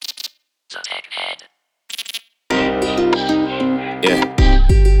Yeah.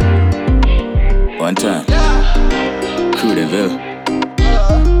 One time. Crude and Ville.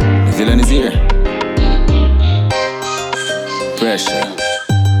 The villain is here. Pressure.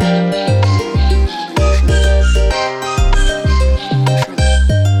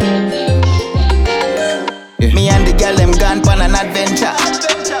 Me and the girl them gone pan an adventure.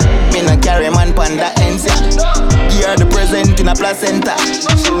 Me no carry man pan that ends ya. Give her the present in a placenta.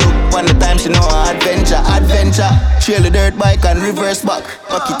 She look on the time she know her adventure. Trail the dirt bike and reverse back.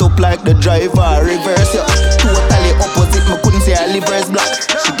 Back it up like the driver reverse ya. Totally opposite, me couldn't say her liver's black.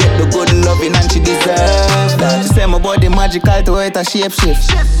 She get the good loving and she deserve that. She say my body magical to it a shape shift.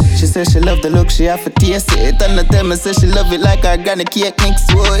 She say she love the look, she have to taste it. And I tell me say she love it like organic cake mix.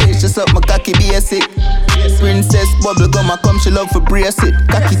 Boy, she suck my cocky basic. Princess bubble gum I come, she love for brace it.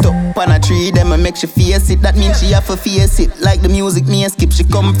 Cock it up on a tree, then I make she face it. That means she have to face it. Like the music me and skip, she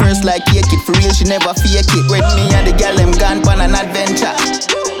come first like cake it. For real, she never fake it. With me and the girl them gone pan an adventure.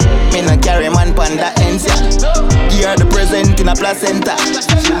 Me no carry man pan that ends ya. Give her the present in a placenta.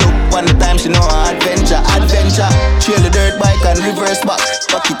 She look on the time she know her adventure. Trail the dirt bike and reverse back.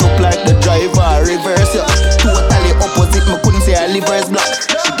 Back it up like the driver reverse ya. Totally opposite, me couldn't say her liver's black.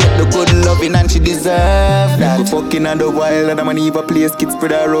 She get the good loving and she deserve that. Go fucking on the wild and I'm an evil place. Kids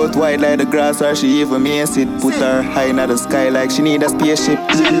spread her out wide like the grass or she even mace it. Put her high in the sky like she need a spaceship.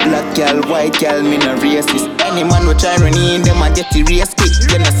 Black gal, white gal, me no racist. Any man who try running them I get the race quick.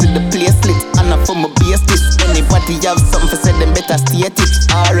 Then I see the place lit and I'm from a base this. Anybody have something for say them better state it.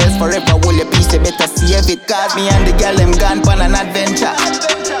 Or else forever hold your peace, they better save it. Cause me and the gal them gone pan an adventure.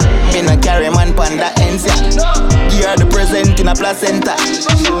 Me no carry man pan that ends ya. Give her the present in a placenta.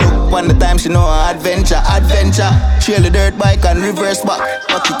 She look on the time she know her adventure. Trail the dirt bike and reverse back.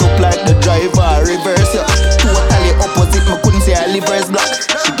 Back it up like the driver reverse ya. Totally opposite, me couldn't say her liver's black.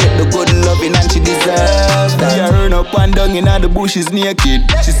 She get the good loving and she deserves that. Me a run up and down in the bushes naked.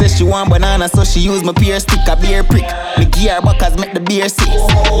 She says she want banana so she use my pear stick a beer prick. Me gear back as make the beer sick.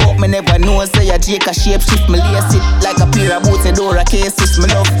 Me never know say a Jake a shape shift. Me lace it like a pair of boots and door a cases. Me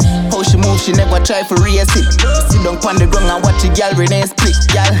love how she move, she never try for race it. Sit down on the ground and watch the gal Renee split.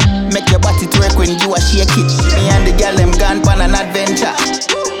 Gal, make your body twerk when you a shake it. Me and the gal them gone pan an adventure.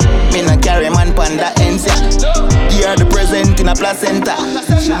 Me no carry man pan that ends ya. Give her the present in a placenta.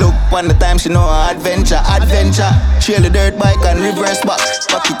 She look on the time she know her adventure. Trail the dirt bike and reverse back.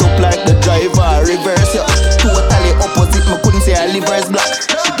 Back it up like the driver reverse ya. Totally opposite, me couldn't say her liver's black.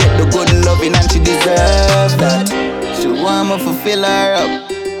 She get the good loving and she deserve that. She want me to fill her up.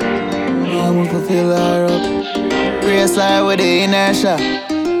 Brace her with the inertia.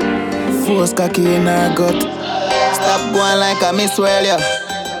 Force cocky in her gut. Stop going like a miss whirl ya.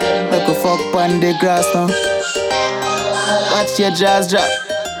 Like a fuck on the grass now. Watch your jaws drop.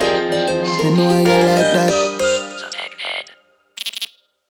 You know you like